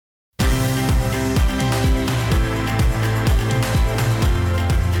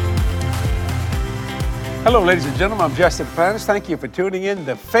Hello, ladies and gentlemen. I'm Jesse Duplantis. Thank you for tuning in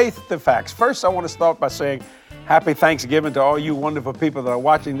to Faith to Facts. First, I want to start by saying happy Thanksgiving to all you wonderful people that are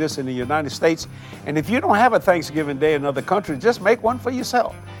watching this in the United States. And if you don't have a Thanksgiving Day in another country, just make one for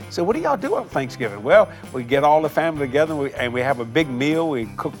yourself. So what do y'all do on Thanksgiving? Well, we get all the family together and we have a big meal. We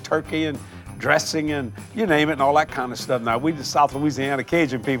cook turkey and dressing and you name it and all that kind of stuff. Now, we the South Louisiana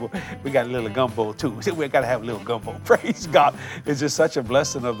Cajun people, we got a little gumbo too. We got to have a little gumbo. Praise God. It's just such a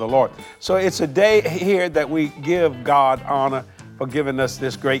blessing of the Lord. So it's a day here that we give God honor for giving us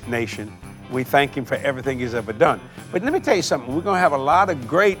this great nation. We thank him for everything he's ever done. But let me tell you something. We're going to have a lot of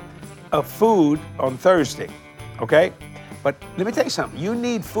great food on Thursday, okay? But let me tell you something. You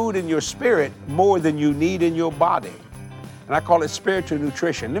need food in your spirit more than you need in your body. And I call it spiritual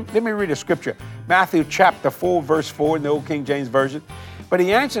nutrition. Let me read a scripture. Matthew chapter 4, verse 4 in the Old King James Version. But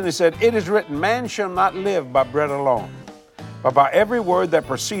he answered and said, "It is written, man shall not live by bread alone, but by every word that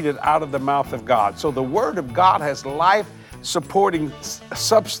proceeded out of the mouth of God." So the word of God has life-supporting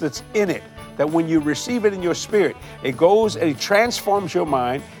substance in it, that when you receive it in your spirit, it goes and it transforms your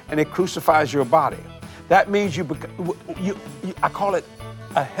mind and it crucifies your body. That means I call it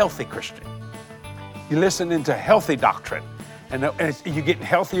a healthy Christian. You're listening to healthy doctrine. And you're getting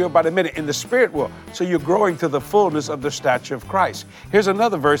healthier by the minute in the spirit world. So you're growing to the fullness of the stature of Christ. Here's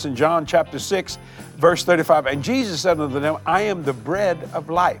another verse in John chapter 6, verse 35. And Jesus said unto them, "I am the bread of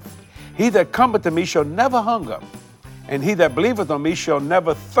life. He that cometh to me shall never hunger, and he that believeth on me shall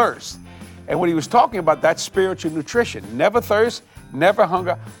never thirst." And when he was talking about that spiritual nutrition, never thirst, never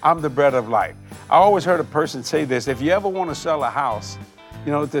hunger, I'm the bread of life. I always heard a person say this: if you ever want to sell a house,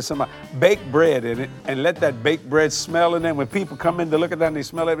 you know, there's some baked bread in it, and let that baked bread smell in there. When people come in to look at that and they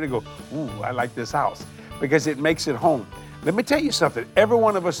smell it, they go, "Ooh, I like this house," because it makes it home. Let me tell you something. Every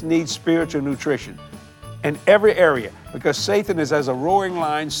one of us needs spiritual nutrition in every area, because Satan is as a roaring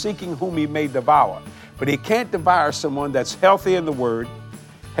lion seeking whom he may devour. But he can't devour someone that's healthy in the word,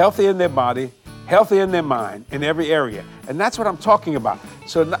 healthy in their body, healthy in their mind, in every area. And that's what I'm talking about.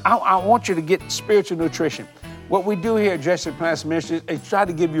 So I want you to get spiritual nutrition. What we do here at Jesse Duplantis Ministries is try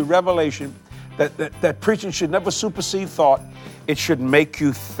to give you revelation that preaching should never supersede thought. It should make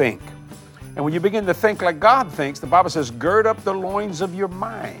you think. And when you begin to think like God thinks, the Bible says, gird up the loins of your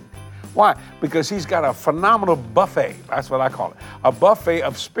mind. Why? Because he's got a phenomenal buffet. That's what I call it. A buffet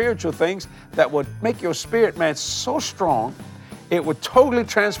of spiritual things that would make your spirit man so strong, it would totally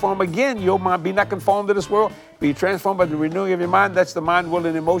transform again your mind. Be not conformed to this world, be transformed by the renewing of your mind. That's the mind, will,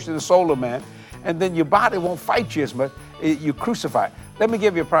 and emotion, and the soul of man. And then your body won't fight you as much. You crucify it. Let me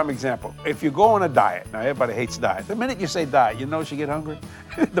give you a prime example. If you go on a diet, now everybody hates diet. The minute you say diet, you know you get hungry.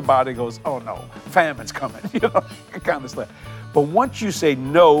 The body goes, "Oh no, famine's coming," you know, that kind of stuff. But once you say,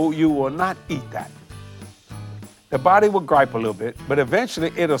 "No, you will not eat that," the body will gripe a little bit, but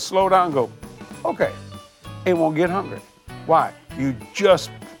eventually it'll slow down and go, "Okay," it won't get hungry. Why? You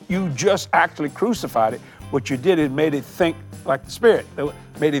just actually crucified it. What you did is made it think like the spirit. It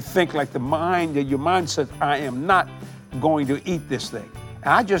made it think like the mind. Your mind says, "I am not going to eat this thing."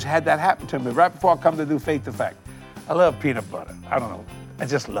 And I just had that happen to me right before I come to do Faith to Fact. I love peanut butter. I don't know. I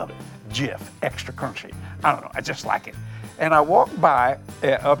just love it. Jif, extra crunchy. I don't know. I just like it. And I walked by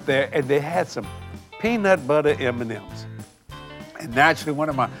up there, and they had some peanut butter M&Ms. And naturally, one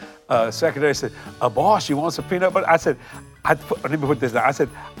of my secretaries said, "Boss, you want some peanut butter?" I said, let me put this down. I said,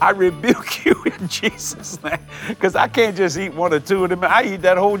 "I rebuke you in Jesus' name," because I can't just eat one or two of them. I eat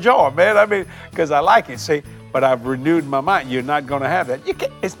that whole jar, man. I mean, because I like it. See, but I've renewed my mind. You're not going to have that. You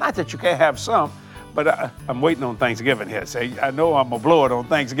can't, it's not that you can't have some, but I'm waiting on Thanksgiving here. See, I know I'm going to blow it on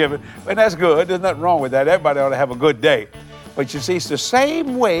Thanksgiving, but that's good. There's nothing wrong with that. Everybody ought to have a good day. But you see, it's the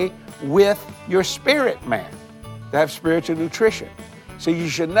same way with your spirit man, to have spiritual nutrition. So you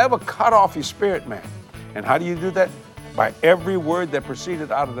should never cut off your spirit man. And how do you do that? By every word that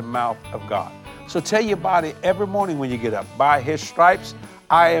proceeded out of the mouth of God. So tell your body every morning when you get up, by his stripes,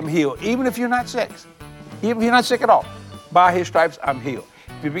 I am healed. Even if you're not sick. Even if you're not sick at all. By his stripes, I'm healed.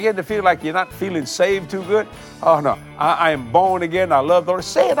 If you begin to feel like you're not feeling saved too good, oh no, I am born again, I love the Lord.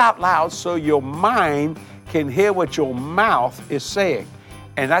 Say it out loud so your mind can hear what your mouth is saying.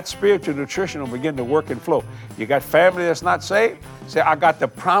 And that spiritual nutrition will begin to work and flow. You got family that's not saved? Say, I got the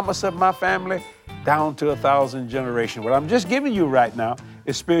promise of my family down to 1,000 generations. What I'm just giving you right now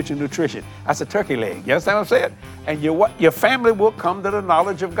is spiritual nutrition. That's a turkey leg. You understand what I'm saying? And your family will come to the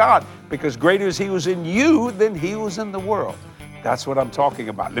knowledge of God, because greater is he who's in you than he who's in the world. That's what I'm talking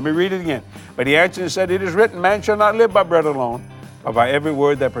about. Let me read it again. But he answered and said, "It is written, man shall not live by bread alone, but by every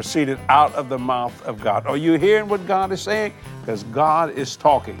word that proceeded out of the mouth of God." Are you hearing what God is saying? Because God is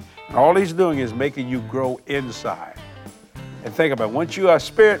talking. And all he's doing is making you grow inside. And think about it. Once you are a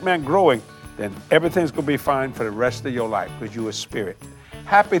spirit man growing, then everything's going to be fine for the rest of your life because you're a spirit.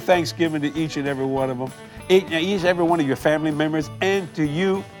 Happy Thanksgiving to each and every one of them, each and every one of your family members, and to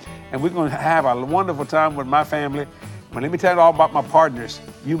you. And we're going to have a wonderful time with my family. But let me tell you all about my partners,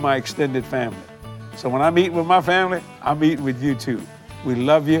 you my extended family. So when I'm eating with my family, I'm eating with you too. We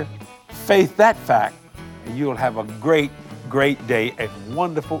love you. Faith that fact, and you'll have a great, great day and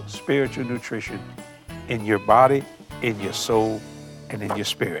wonderful spiritual nutrition in your body, in your soul, and in your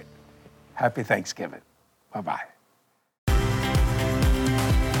spirit. Happy Thanksgiving. Bye-bye.